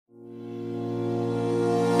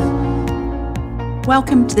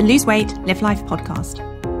Welcome to the Lose Weight, Live Life podcast.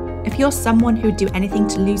 If you're someone who would do anything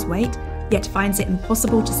to lose weight, yet finds it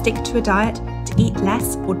impossible to stick to a diet, to eat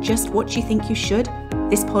less, or just what you think you should,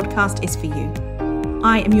 this podcast is for you.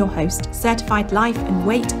 I am your host, certified life and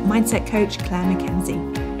weight mindset coach, Clair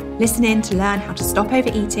MACKENZIE. Listen in to learn how to stop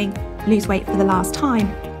overeating, lose weight for the last time,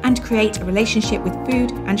 and create a relationship with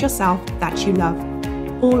food and yourself that you love,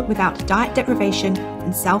 all without diet deprivation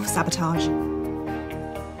and self-sabotage.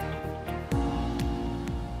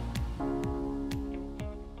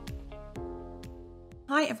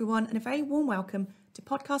 Hi everyone, and a very warm welcome to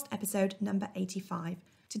podcast episode number 85.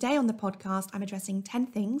 Today on the podcast, I'm addressing 10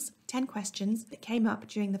 questions that came up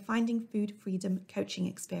during the Finding Food Freedom coaching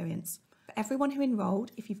experience. For everyone who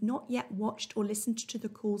enrolled, if you've not yet watched or listened to the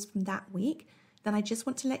calls from that week, then I just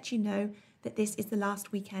want to let you know that this is the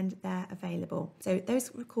last weekend they're available. So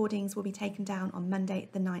those recordings will be taken down on Monday,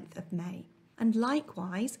 the 9th of May. And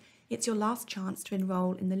likewise, it's your last chance to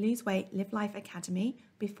enroll in the Lose Weight, Live Life Academy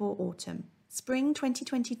before autumn. Spring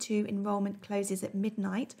 2022 enrolment closes at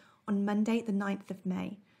midnight on Monday, the 9th of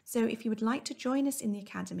May. So if you would like to join us in the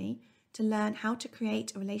Academy to learn how to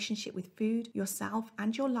create a relationship with food, yourself,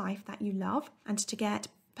 and your life that you love, and to get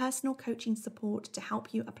personal coaching support to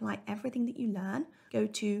help you apply everything that you learn, go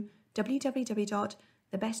to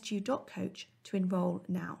www.thebestyou.coach to enroll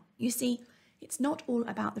now. You see, it's not all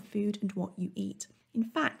about the food and what you eat. In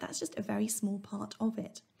fact, that's just a very small part of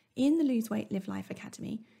it. In the Lose Weight, Live Life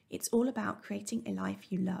Academy, it's all about creating a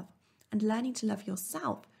life you love and learning to love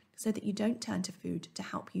yourself so that you don't turn to food to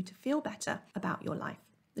help you to feel better about your life.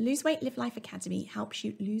 The Lose Weight, Live Life Academy helps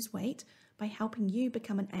you lose weight by helping you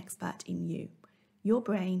become an expert in you, your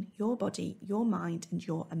brain, your body, your mind, and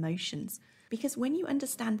your emotions. Because when you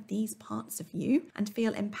understand these parts of you and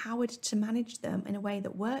feel empowered to manage them in a way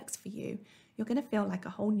that works for you, you're going to feel like a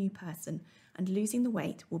whole new person, and losing the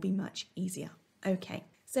weight will be much easier. Okay.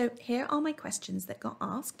 So here are my questions that got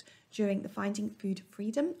asked during the Finding Food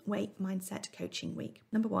Freedom Weight Mindset Coaching Week.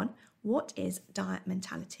 Number 1, what is diet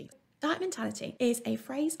mentality? Diet mentality is a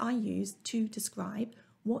phrase I use to describe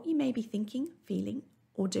what you may be thinking, feeling,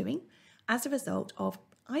 or doing as a result of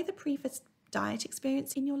either previous diet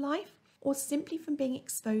experience in your life or simply from being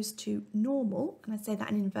exposed to normal, and I say that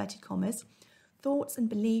in inverted commas, thoughts and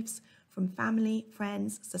beliefs from family,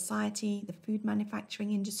 friends, society, the food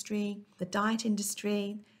manufacturing industry, the diet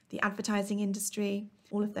industry, the advertising industry,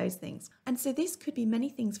 all of those things. And so this could be many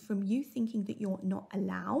things from you thinking that you're not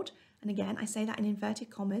allowed, and again, I say that in inverted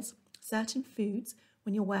commas, certain foods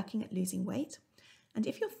when you're working at losing weight. And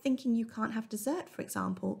if you're thinking you can't have dessert, for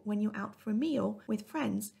example, when you're out for a meal with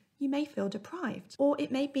friends, you may feel deprived. Or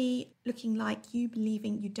it may be looking like you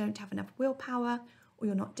believing you don't have enough willpower or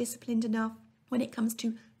you're not disciplined enough when it comes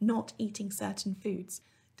to not eating certain foods.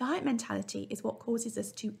 Diet mentality is what causes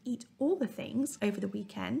us to eat all the things over the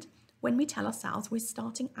weekend when we tell ourselves we're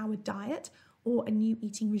starting our diet or a new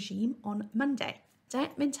eating regime on Monday.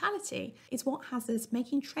 Diet mentality is what has us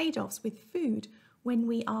making trade-offs with food when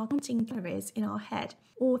we are counting calories in our head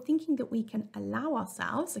or thinking that we can allow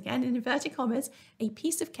ourselves, again in inverted commas, a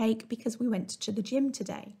piece of cake because we went to the gym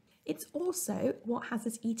today. It's also what has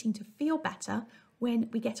us eating to feel better when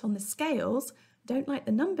we get on the scales, don't like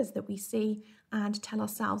the numbers that we see, and tell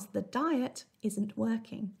ourselves the diet isn't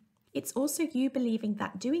working. It's also you believing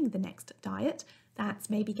that doing the next diet, that's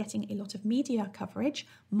maybe getting a lot of media coverage,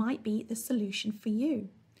 might be the solution for you.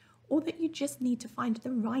 Or that you just need to find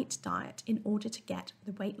the right diet in order to get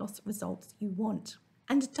the weight loss results you want.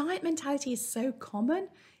 And diet mentality is so common,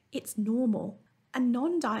 it's normal. A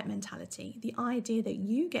non-diet mentality, the idea that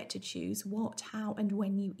you get to choose what, how, and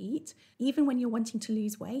when you eat, even when you're wanting to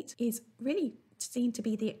lose weight, is really seen to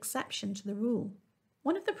be the exception to the rule.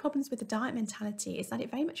 One of the problems with the diet mentality is that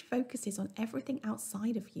it very much focuses on everything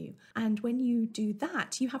outside of you. And when you do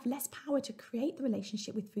that, you have less power to create the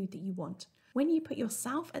relationship with food that you want. When you put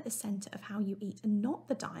yourself at the center of how you eat and not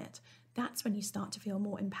the diet, that's when you start to feel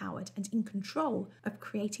more empowered and in control of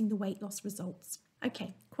creating the weight loss results.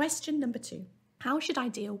 Okay, question number 2. How should I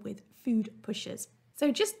deal with food pushers?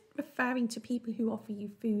 So just referring to people who offer you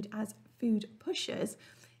food as food pushers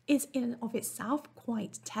is in and of itself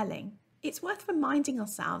quite telling. It's worth reminding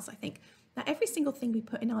ourselves, I think, that every single thing we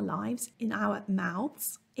put in our lives, in our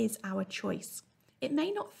mouths, is our choice. It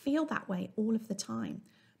may not feel that way all of the time,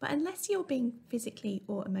 but unless you're being physically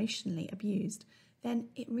or emotionally abused, then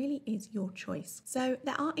it really is your choice. So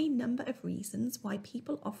there are a number of reasons why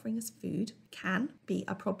people offering us food can be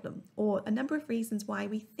a problem, or a number of reasons why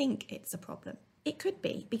we think it's a problem. It could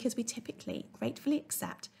be because we typically gratefully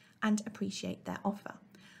accept and appreciate their offer.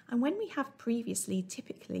 And when we have previously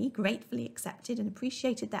typically gratefully accepted and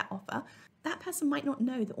appreciated their offer, that person might not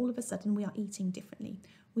know that all of a sudden we are eating differently.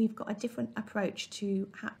 We've got a different approach to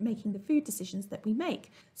making the food decisions that we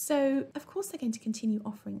make. So, of course, they're going to continue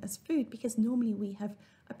offering us food because normally we have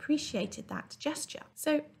appreciated that gesture.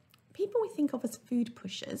 So, people we think of as food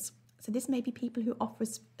pushers, so this may be people who offer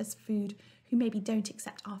us food who maybe don't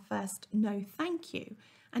accept our first no thank you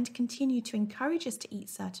and continue to encourage us to eat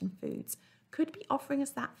certain foods, could be offering us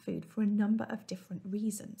that food for a number of different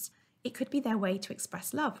reasons. It could be their way to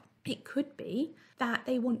express love. It could be that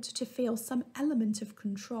they want to feel some element of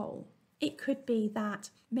control. It could be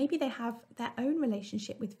that maybe they have their own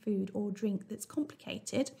relationship with food or drink that's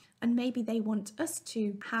complicated, and maybe they want us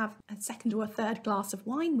to have a second or a third glass of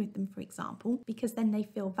wine with them, for example, because then they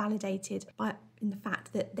feel validated in the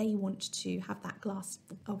fact that they want to have that glass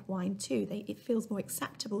of wine too. It feels more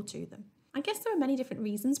acceptable to them. I guess there are many different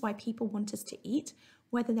reasons why people want us to eat,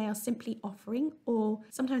 whether they are simply offering, or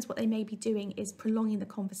sometimes what they may be doing is prolonging the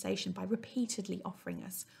conversation by repeatedly offering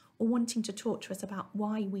us or wanting to talk to us about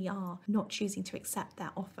why we are not choosing to accept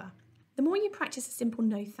their offer. The more you practice a simple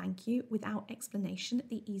no thank you without explanation,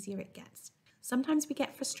 the easier it gets. Sometimes we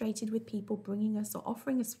get frustrated with people bringing us or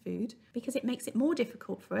offering us food because it makes it more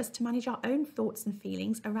difficult for us to manage our own thoughts and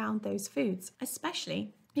feelings around those foods,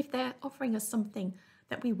 especially if they're offering us something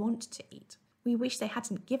that we want to eat. We wish they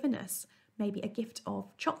hadn't given us maybe a gift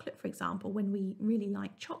of chocolate, for example, when we really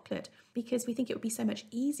like chocolate, because we think it would be so much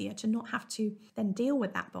easier to not have to then deal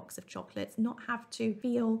with that box of chocolates, not have to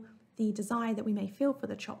feel the desire that we may feel for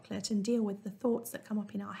the chocolate and deal with the thoughts that come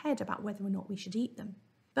up in our head about whether or not we should eat them.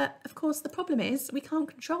 But of course, the problem is we can't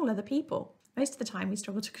control other people. Most of the time we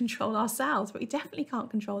struggle to control ourselves, but we definitely can't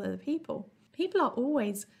control other people. People are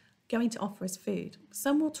always going to offer us food.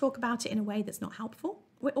 Some will talk about it in a way that's not helpful.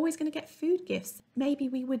 We're always going to get food gifts maybe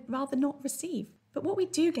we would rather not receive. But what we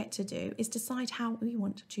do get to do is decide how we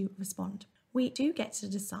want to respond. We do get to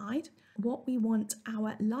decide what we want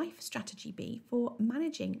our life strategy be for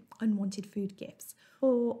managing unwanted food gifts,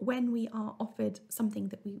 or when we are offered something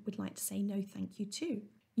that we would like to say no thank you to.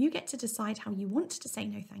 You get to decide how you want to say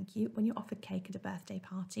no thank you when you're offered cake at a birthday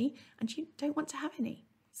party and you don't want to have any.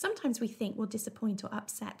 Sometimes we think we'll disappoint or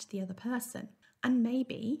upset the other person, and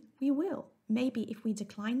maybe we will. Maybe if we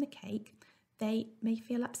decline the cake, they may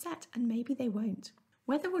feel upset, and maybe they won't.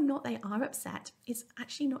 Whether or not they are upset is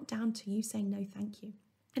actually not down to you saying no thank you.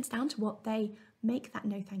 It's down to what they make that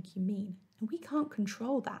no thank you mean, and we can't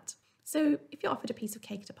control that. So if you're offered a piece of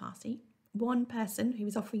cake at a party, one person who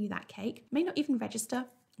is offering you that cake may not even register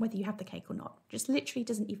whether you have the cake or not, just literally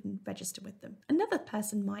doesn't even register with them. Another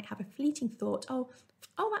person might have a fleeting thought, oh,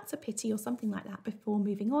 that's a pity, or something like that, before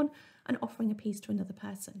moving on and offering a piece to another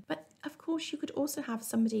person. But of course, you could also have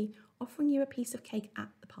somebody offering you a piece of cake at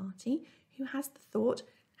the party who has the thought,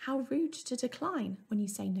 how rude to decline when you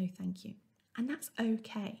say no thank you. And that's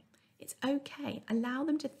okay. It's okay. Allow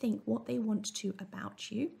them to think what they want to about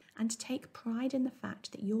you and take pride in the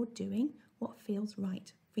fact that you're doing what feels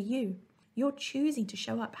right for you. You're choosing to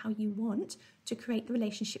show up how you want to create the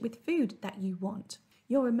relationship with food that you want.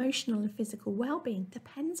 Your emotional and physical well-being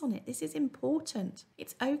depends on it. This is important.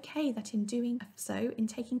 It's okay that in doing so, in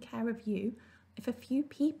taking care of you, if a few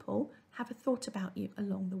people have a thought about you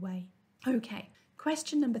along the way. Okay,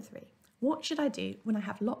 question number 3. What should I do when I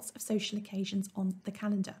have lots of social occasions on the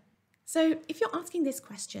calendar? So if you're asking this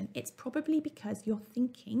question, it's probably because you're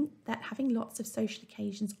thinking that having lots of social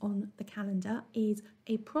occasions on the calendar is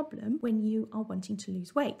a problem when you are wanting to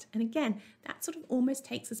lose weight. And again, that sort of almost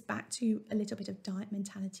takes us back to a little bit of diet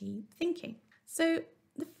mentality thinking. So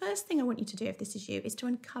the first thing I want you to do, if this is you, is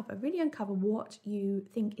to really uncover what you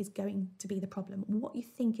think is going to be the problem, what you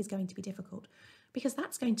think is going to be difficult, because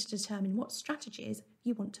that's going to determine what strategies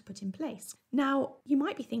you want to put in place. Now, you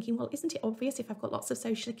might be thinking, well, isn't it obvious if I've got lots of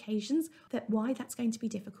social occasions that why that's going to be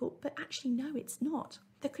difficult? But actually, no, it's not.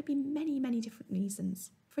 There could be many, many different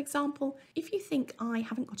reasons. For example, if you think I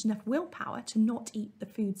haven't got enough willpower to not eat the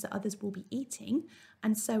foods that others will be eating,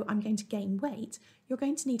 and so I'm going to gain weight, you're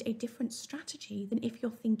going to need a different strategy than if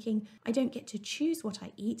you're thinking I don't get to choose what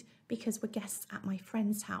I eat because we're guests at my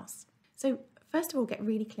friend's house. So first of all, get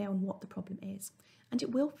really clear on what the problem is, and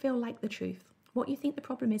it will feel like the truth. What you think the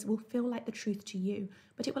problem is will feel like the truth to you,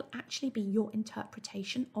 but it will actually be your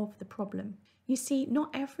interpretation of the problem. You see,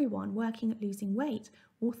 not everyone working at losing weight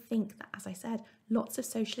will think that, as I said, lots of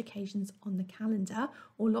social occasions on the calendar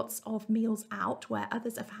or lots of meals out where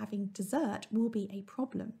others are having dessert will be a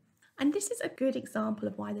problem. And this is a good example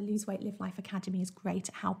of why the Lose Weight Live Life Academy is great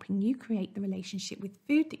at helping you create the relationship with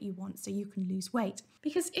food that you want so you can lose weight.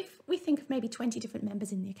 Because if we think of maybe 20 different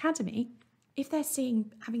members in the academy, if they're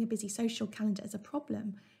seeing having a busy social calendar as a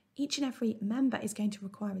problem, Each and every member is going to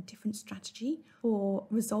require a different strategy for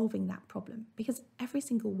resolving that problem, because every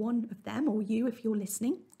single one of them, or you if you're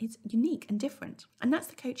listening, is unique and different. And that's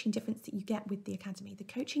the coaching difference that you get with the Academy. The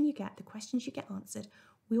coaching you get, the questions you get answered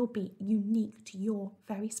will be unique to your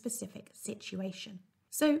very specific situation.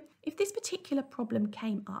 So if this particular problem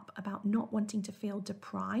came up about not wanting to feel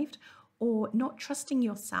deprived, or not trusting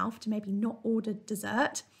yourself to maybe not order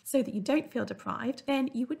dessert so that you don't feel deprived, then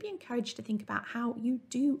you would be encouraged to think about how you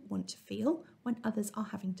do want to feel when others are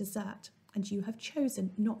having dessert and you have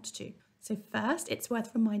chosen not to. So first, it's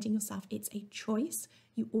worth reminding yourself it's a choice.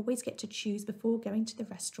 You always get to choose before going to the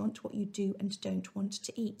restaurant what you do and don't want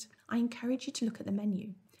to eat. I encourage you to look at the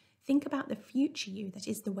menu. Think about the future you that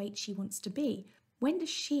is the weight she wants to be. When does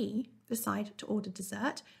she decide to order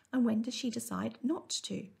dessert, and when does she decide not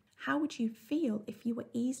to? How would you feel if you were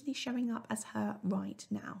easily showing up as her right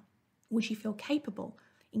now? Would you feel capable,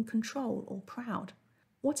 in control, or proud?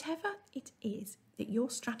 Whatever it is that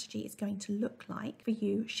your strategy is going to look like for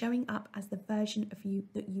you showing up as the version of you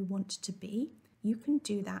that you want to be, you can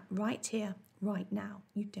do that right here, right now.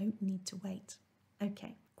 You don't need to wait.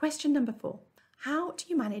 Okay, question number 4. How do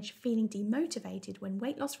you manage feeling demotivated when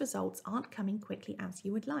weight loss results aren't coming quickly as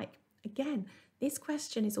you would like? Again, this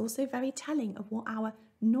question is also very telling of what our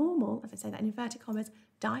normal, if I say that in inverted commas,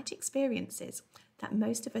 diet experiences that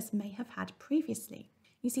most of us may have had previously.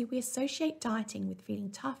 You see, we associate dieting with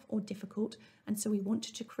feeling tough or difficult, and so we want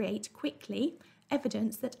to create quickly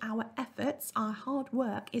evidence that our efforts, our hard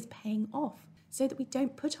work is paying off, so that we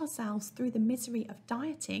don't put ourselves through the misery of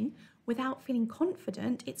dieting without feeling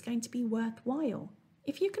confident it's going to be worthwhile.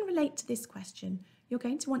 If you can relate to this question, you're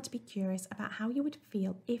going to want to be curious about how you would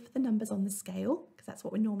feel if the numbers on the scale, because that's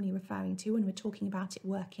what we're normally referring to when we're talking about it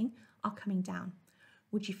working, are coming down.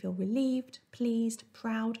 Would you feel relieved, pleased,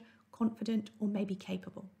 proud, confident, or maybe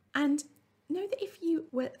capable? And know that if you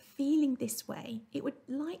were feeling this way, it would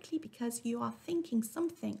likely because you are thinking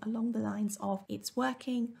something along the lines of it's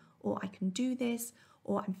working, or I can do this,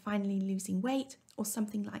 or I'm finally losing weight, or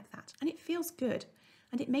something like that. And it feels good,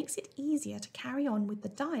 and it makes it easier to carry on with the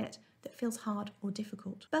diet that feels hard or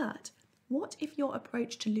difficult. But what if your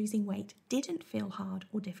approach to losing weight didn't feel hard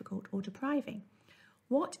or difficult or depriving?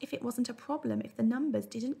 What if it wasn't a problem if the numbers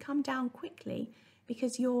didn't come down quickly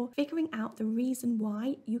because you're figuring out the reason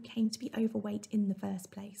why you came to be overweight in the first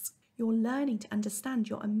place? You're learning to understand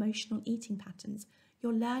your emotional eating patterns.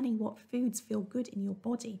 You're learning what foods feel good in your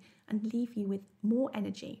body and leave you with more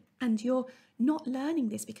energy. And you're not learning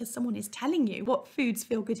this because someone is telling you what foods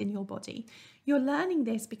feel good in your body. You're learning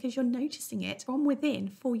this because you're noticing it from within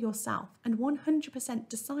for yourself and 100%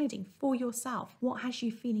 deciding for yourself what has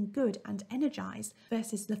you feeling good and energized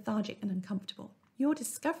versus lethargic and uncomfortable. You're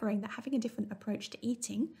discovering that having a different approach to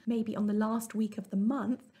eating, maybe on the last week of the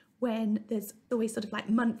month, when there's always sort of like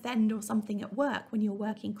month end or something at work, when you're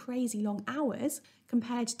working crazy long hours,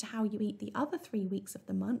 compared to how you eat the other 3 weeks of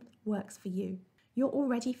the month, works for you. You're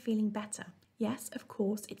already feeling better. Yes, of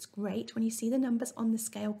course, it's great when you see the numbers on the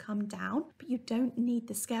scale come down, but you don't need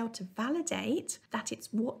the scale to validate that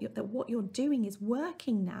what you're doing is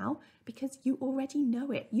working now, because you already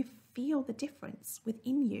know it. You feel the difference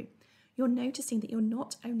within you. You're noticing that you're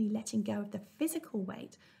not only letting go of the physical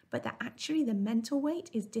weight, but that actually the mental weight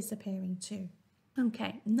is disappearing too.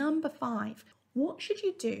 Okay, number 5. What should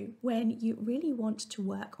you do when you really want to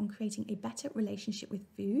work on creating a better relationship with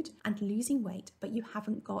food and losing weight, but you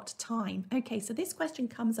haven't got time? Okay, so this question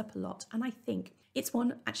comes up a lot, and I think it's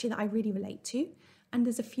one actually that I really relate to. And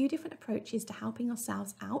there's a few different approaches to helping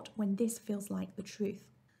ourselves out when this feels like the truth.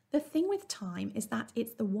 The thing with time is that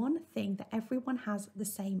it's the one thing that everyone has the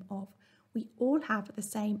same of. We all have the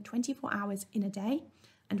same 24 hours in a day,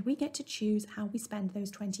 and we get to choose how we spend those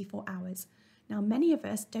 24 hours. Now, many of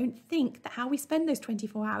us don't think that how we spend those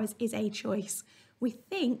 24 hours is a choice. We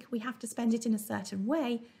think we have to spend it in a certain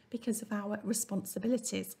way because of our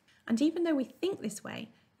responsibilities. And even though we think this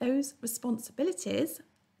way, those responsibilities,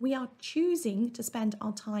 we are choosing to spend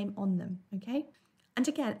our time on them, okay? And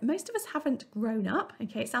again, most of us haven't grown up,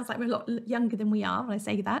 okay? It sounds like we're a lot younger than we are when I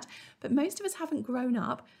say that, but most of us haven't grown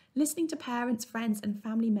up listening to parents, friends, and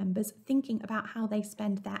family members thinking about how they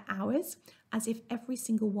spend their hours as if every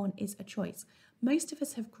single one is a choice. Most of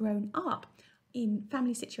us have grown up in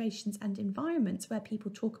family situations and environments where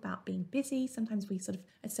people talk about being busy. Sometimes we sort of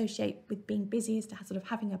associate with being busy as to sort of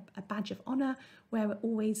having a badge of honor, where we're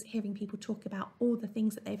always hearing people talk about all the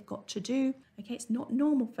things that they've got to do. Okay, it's not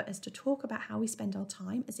normal for us to talk about how we spend our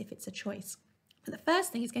time as if it's a choice. But the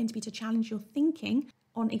first thing is going to be to challenge your thinking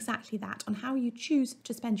on exactly that, on how you choose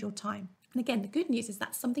to spend your time. And again, the good news is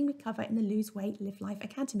that's something we cover in the Lose Weight, Live Life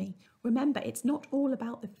Academy. Remember, it's not all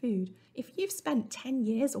about the food. If you've spent 10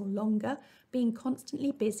 years or longer being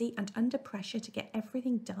constantly busy and under pressure to get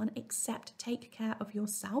everything done except take care of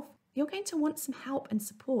yourself, you're going to want some help and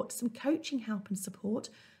support, some coaching help and support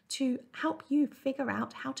to help you figure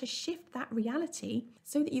out how to shift that reality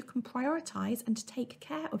so that you can prioritize and take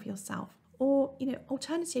care of yourself. Or,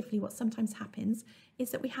 alternatively, what sometimes happens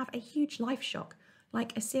is that we have a huge life shock,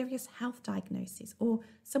 like a serious health diagnosis, or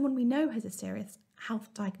someone we know has a serious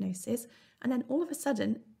health diagnosis, and then all of a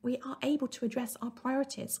sudden we are able to address our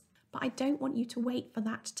priorities. But I don't want you to wait for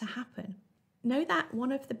that to happen. Know that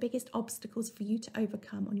one of the biggest obstacles for you to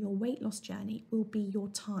overcome on your weight loss journey will be your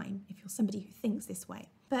time, if you're somebody who thinks this way.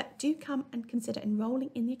 But do come and consider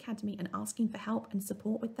enrolling in the Academy and asking for help and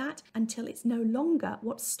support with that until it's no longer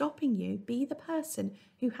what's stopping you be the person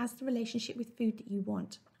who has the relationship with food that you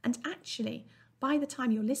want. And actually, by the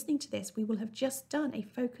time you're listening to this, we will have just done a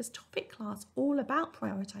focused topic class all about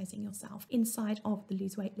prioritizing yourself inside of the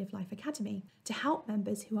Lose Weight, Live Life Academy to help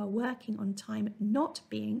members who are working on time not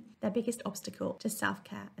being their biggest obstacle to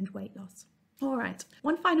self-care and weight loss. All right,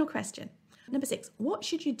 one final question. Number 6, what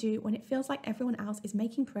should you do when it feels like everyone else is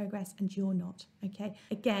making progress and you're not? Okay,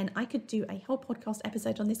 again, I could do a whole podcast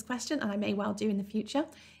episode on this question, and I may well do in the future.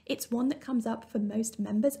 It's one that comes up for most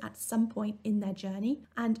members at some point in their journey.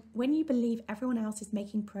 And when you believe everyone else is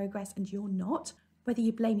making progress and you're not, whether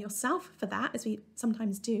you blame yourself for that, as we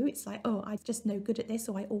sometimes do, it's like, oh, I'm just no good at this,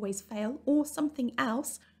 or I always fail, or something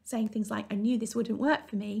else, saying things like, I knew this wouldn't work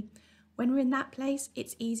for me. When we're in that place,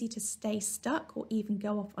 it's easy to stay stuck or even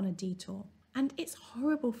go off on a detour. And it's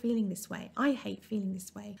horrible feeling this way. I hate feeling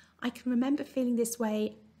this way. I can remember feeling this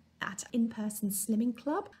way at in-person slimming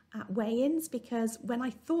club, at weigh-ins, because when I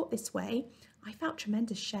thought this way, I felt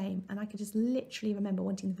tremendous shame, and I could just literally remember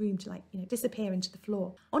wanting the room to disappear into the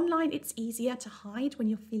floor. Online, it's easier to hide when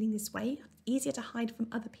you're feeling this way. It's easier to hide from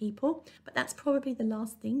other people, but that's probably the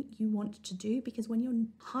last thing you want to do, because when you're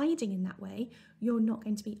hiding in that way, you're not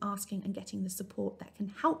going to be asking and getting the support that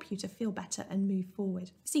can help you to feel better and move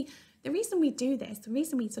forward. See, the reason we do this, the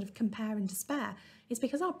reason we sort of compare and despair, is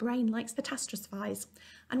because our brain likes to catastrophize.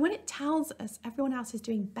 And when it tells us everyone else is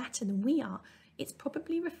doing better than we are, it's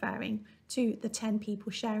probably referring to the 10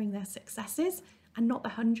 people sharing their successes and not the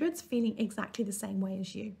hundreds feeling exactly the same way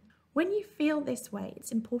as you. When you feel this way,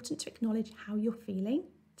 it's important to acknowledge how you're feeling,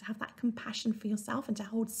 to have that compassion for yourself and to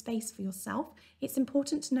hold space for yourself. It's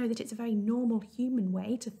important to know that it's a very normal human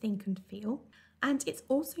way to think and feel. And it's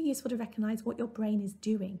also useful to recognize what your brain is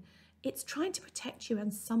doing. It's trying to protect you on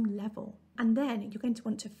some level. And then you're going to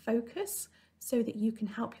want to focus so that you can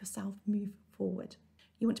help yourself move forward.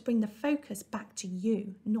 You want to bring the focus back to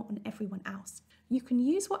you, not on everyone else. You can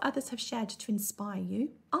use what others have shared to inspire you.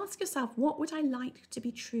 Ask yourself, what would I like to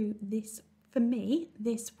be true for me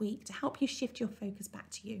this week to help you shift your focus back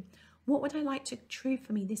to you? What would I like to be true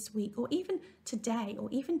for me this week, or even today, or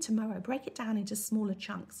even tomorrow? Break it down into smaller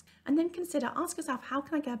chunks. And then ask yourself, how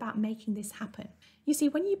can I go about making this happen? You see,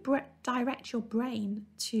 when you direct your brain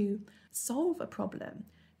to solve a problem,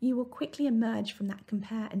 you will quickly emerge from that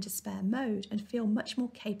compare and despair mode and feel much more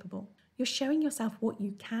capable. You're showing yourself what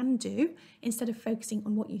you can do instead of focusing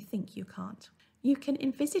on what you think you can't. You can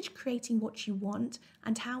envisage creating what you want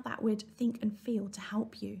and how that would think and feel to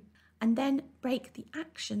help you. And then break the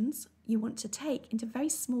actions you want to take into very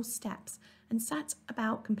small steps and set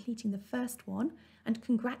about completing the first one and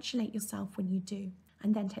congratulate yourself when you do.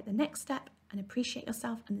 And then take the next step and appreciate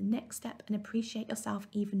yourself, and the next step and appreciate yourself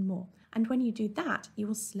even more. And when you do that, you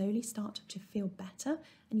will slowly start to feel better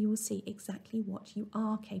and you will see exactly what you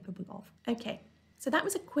are capable of. Okay, so that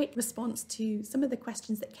was a quick response to some of the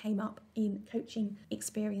questions that came up in Coaching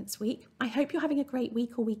Experience Week. I hope you're having a great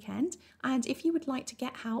week or weekend. And if you would like to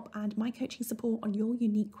get help and my coaching support on your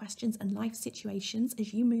unique questions and life situations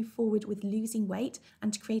as you move forward with losing weight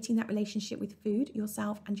and creating that relationship with food,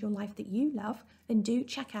 yourself, and your life that you love, then do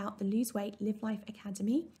check out the Lose Weight, Live Life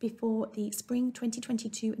Academy before the spring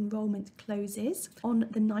 2022 enrolment closes on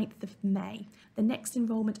the 9th of May. The next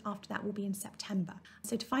enrolment after that will be in September.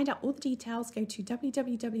 So to find out all the details, go to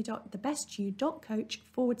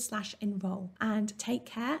www.thebestyou.coach/enroll. And take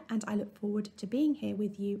care, and I look forward to being here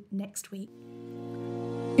with you next week.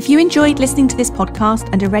 If you enjoyed listening to this podcast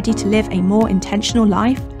and are ready to live a more intentional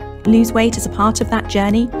life, lose weight as a part of that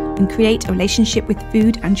journey, and create a relationship with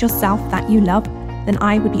food and yourself that you love, then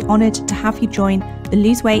I would be honoured to have you join the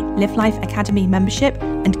Lose Weight, Live Life Academy membership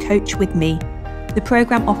and coach with me. The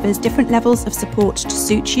programme offers different levels of support to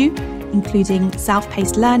suit you, including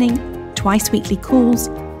self-paced learning, twice weekly calls,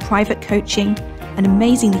 private coaching, an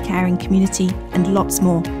amazingly caring community, and lots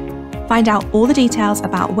more. Find out all the details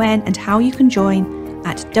about when and how you can join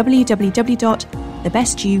at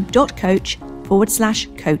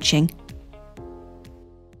www.thebestyou.coach/coaching.